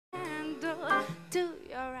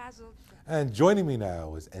And joining me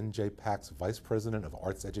now is NJPAC's Vice President of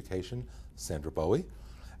Arts Education, Sandra Bowie,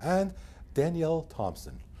 and Danielle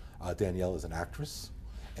Thompson. Danielle is an actress,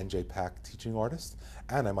 NJPAC teaching artist,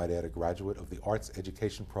 and I might add a graduate of the Arts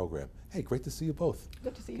Education Program. Hey, great to see you both.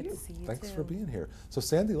 Good to see you. Thanks for being here. So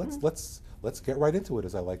Sandy, let's get right into it,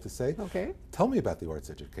 as I like to say. Okay. Tell me about the Arts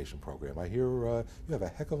Education Program. I hear you have a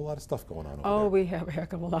heck of a lot of stuff going on over there. Oh, we have a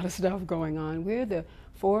heck of a lot of stuff going on. We're the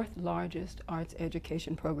 4th largest arts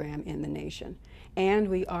education program in the nation, and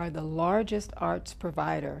we are the largest arts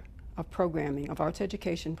provider of programming, of arts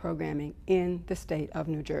education programming in the state of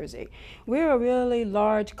New Jersey. We're a really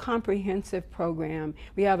large, comprehensive program.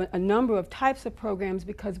 We have a number of types of programs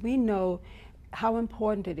because we know how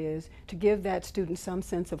important it is to give that student some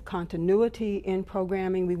sense of continuity in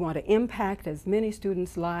programming. We want to impact as many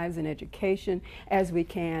students' lives and education as we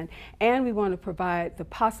can, and we want to provide the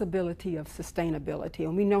possibility of sustainability,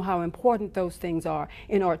 and we know how important those things are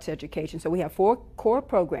in arts education. So we have 4 core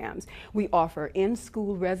programs. We offer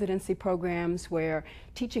in-school residency programs where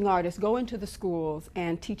teaching artists go into the schools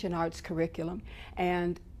and teach an arts curriculum,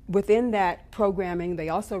 and within that programming,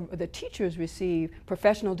 the teachers receive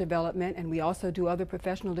professional development, and we also do other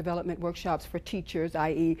professional development workshops for teachers,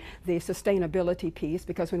 i.e. the sustainability piece,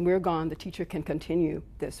 because when we're gone, the teacher can continue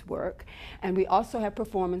this work. And we also have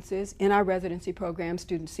performances in our residency program.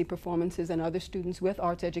 Students see performances, and other students with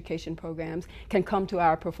arts education programs can come to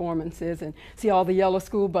our performances and see all the yellow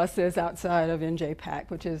school buses outside of NJPAC,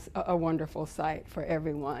 which is a wonderful sight for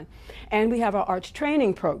everyone. And we have our arts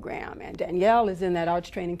training program, and Danielle is in that arts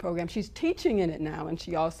training program. She's teaching in it now, and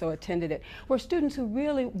she also attended it, where students who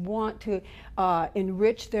really want to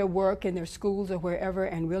enrich their work in their schools or wherever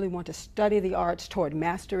and really want to study the arts toward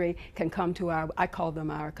mastery can come to I call them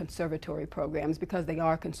our conservatory programs, because they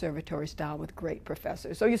are conservatory style with great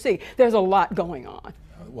professors. So you see, there's a lot going on.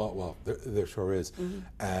 Well, there sure is. Mm-hmm.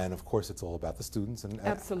 And of course, it's all about the students and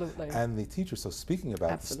absolutely, and the teachers. So speaking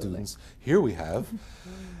about absolutely, the students, here we have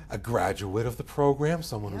a graduate of the program,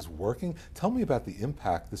 someone who's working. Tell me about the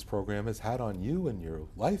impact this program has had on you and your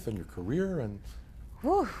life and your career. And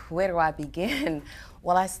whew, where do I begin?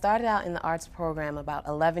 Well, I started out in the arts program about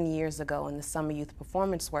 11 years ago in the Summer Youth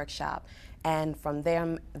Performance Workshop. And from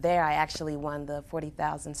there I actually won the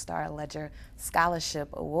 40,000 Star Ledger Scholarship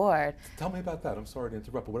Award. Tell me about that. I'm sorry to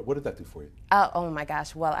interrupt, but what did that do for you? Oh my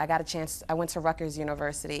gosh. Well, I got a chance. I went to Rutgers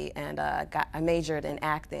University, and I majored in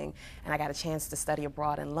acting, and I got a chance to study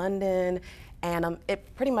abroad in London, and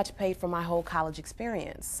it pretty much paid for my whole college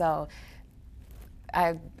experience. So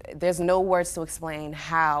there's no words to explain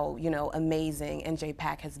how amazing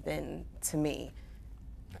NJPAC has been to me.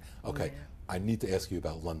 Okay. Yeah. I need to ask you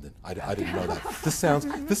about London. I didn't know that. This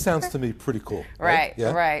sounds to me pretty cool. Right,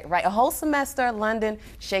 yeah? right. A whole semester, London,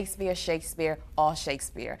 Shakespeare, all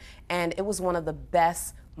Shakespeare. And it was one of the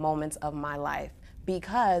best moments of my life,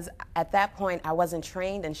 because at that point I wasn't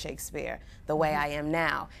trained in Shakespeare the way I am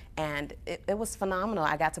now. And it was phenomenal.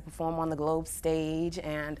 I got to perform on the Globe stage,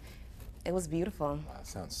 and it was beautiful. Wow,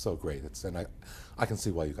 sounds so great. And I can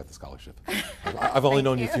see why you got the scholarship. I've only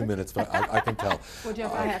known you a few minutes, but I can tell. Well,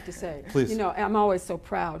 Jeff, I have to say, please. I'm always so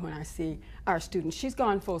proud when I see our students. She's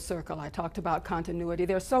gone full circle. I talked about continuity.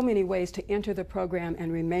 There are so many ways to enter the program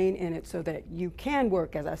and remain in it so that you can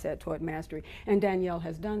work, as I said, toward mastery. And Danielle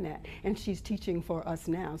has done that. And she's teaching for us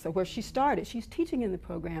now. So where she started, she's teaching in the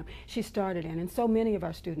program she started in. And so many of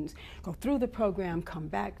our students go through the program, come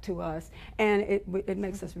back to us, and it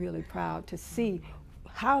makes us really proud to see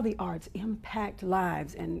how the arts impact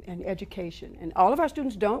lives and education. And all of our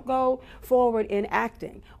students don't go forward in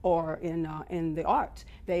acting or in the arts.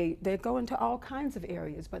 They go into all kinds of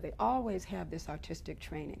areas, but they always have this artistic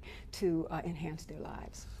training to enhance their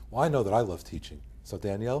lives. Well, I know that I love teaching. So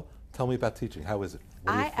Danielle, tell me about teaching. How is it?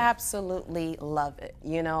 I absolutely love it.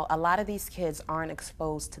 A lot of these kids aren't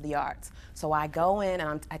exposed to the arts. So I go in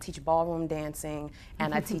and I teach ballroom dancing,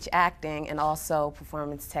 and I teach acting and also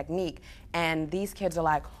performance technique. And these kids are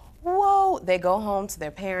like, whoa, they go home to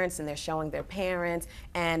their parents and they're showing their parents,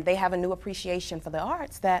 and they have a new appreciation for the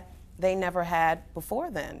arts that they never had before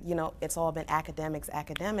then. It's all been academics,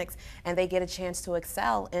 and they get a chance to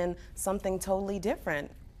excel in something totally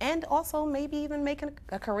different. And also maybe even making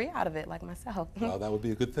a career out of it, like myself. Well, that would be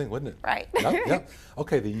a good thing, wouldn't it? Right. Yep.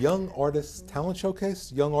 Okay, the Young Artist Talent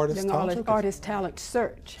Showcase? Young Artist Talent Showcase? Artist Talent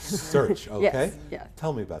Search. Search, okay. Yes.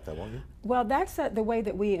 Tell me about that, won't you? Well, that's the way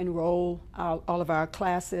that we enroll all of our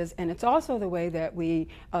classes, and it's also the way that we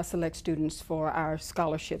select students for our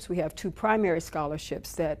scholarships. We have two primary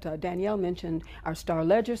scholarships that Danielle mentioned, our Star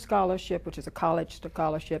Ledger Scholarship, which is a college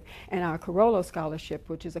scholarship, and our Carollo Scholarship,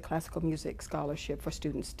 which is a classical music scholarship for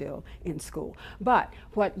students still in school. But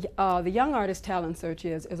what the Young Artist Talent Search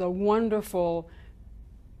is a wonderful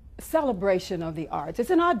celebration of the arts.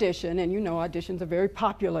 It's an audition, and you know auditions are very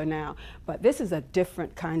popular now, but this is a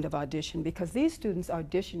different kind of audition because these students are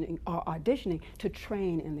auditioning to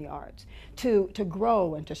train in the arts, to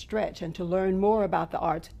grow and to stretch and to learn more about the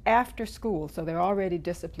arts after school. So they're already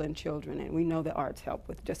disciplined children, and we know the arts help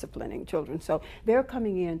with disciplining children. So they're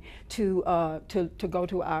coming in to go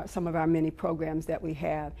to some of our many programs that we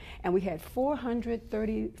have, and we had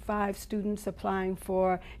 435 students applying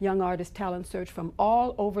for Young Artist Talent Search from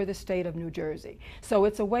all over the state of New Jersey. So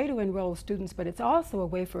it's a way to enroll students, but it's also a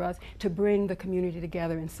way for us to bring the community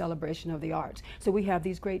together in celebration of the arts. So we have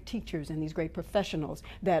these great teachers and these great professionals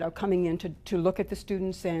that are coming in to look at the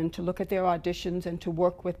students and to look at their auditions and to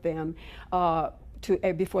work with them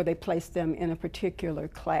before they place them in a particular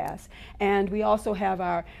class. And we also have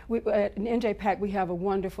at NJPAC, we have a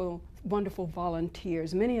wonderful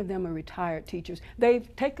volunteers. Many of them are retired teachers.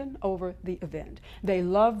 They've taken over the event. They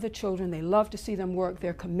love the children. They love to see them work.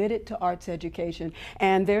 They're committed to arts education,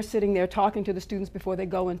 and they're sitting there talking to the students before they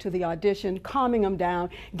go into the audition, calming them down,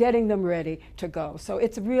 getting them ready to go. So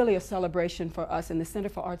it's really a celebration for us, and the Center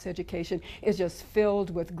for Arts Education is just filled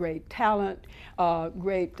with great talent,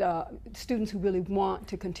 great students who really want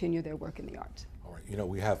to continue their work in the arts. All right, you know,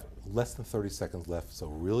 we have less than 30 seconds left, so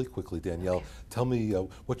really quickly, Danielle, okay, tell me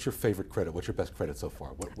what's your favorite credit? What's your best credit so far?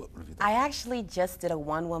 What have you done? I actually just did a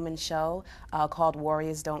one-woman show called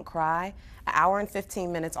Warriors Don't Cry. An hour and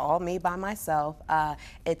 15 minutes, all me by myself.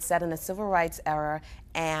 It's set in the civil rights era,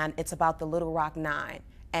 and it's about the Little Rock Nine.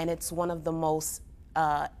 And it's one of the most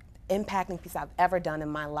impacting piece I've ever done in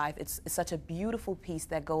my life. It's such a beautiful piece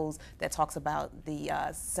that talks about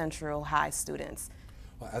the Central High students.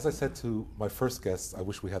 Well, as I said to my first guest, I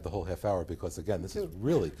wish we had the whole half hour because, again, this is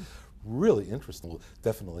really, really interesting. We'll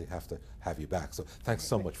definitely have to have you back. So thanks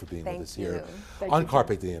so much for being with us here on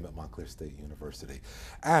Carpe Diem at Montclair State University.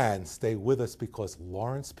 And stay with us because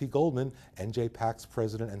Lawrence P. Goldman, NJPAC's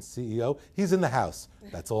president and CEO, he's in the house.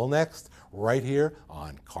 That's all next, right here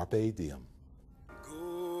on Carpe Diem.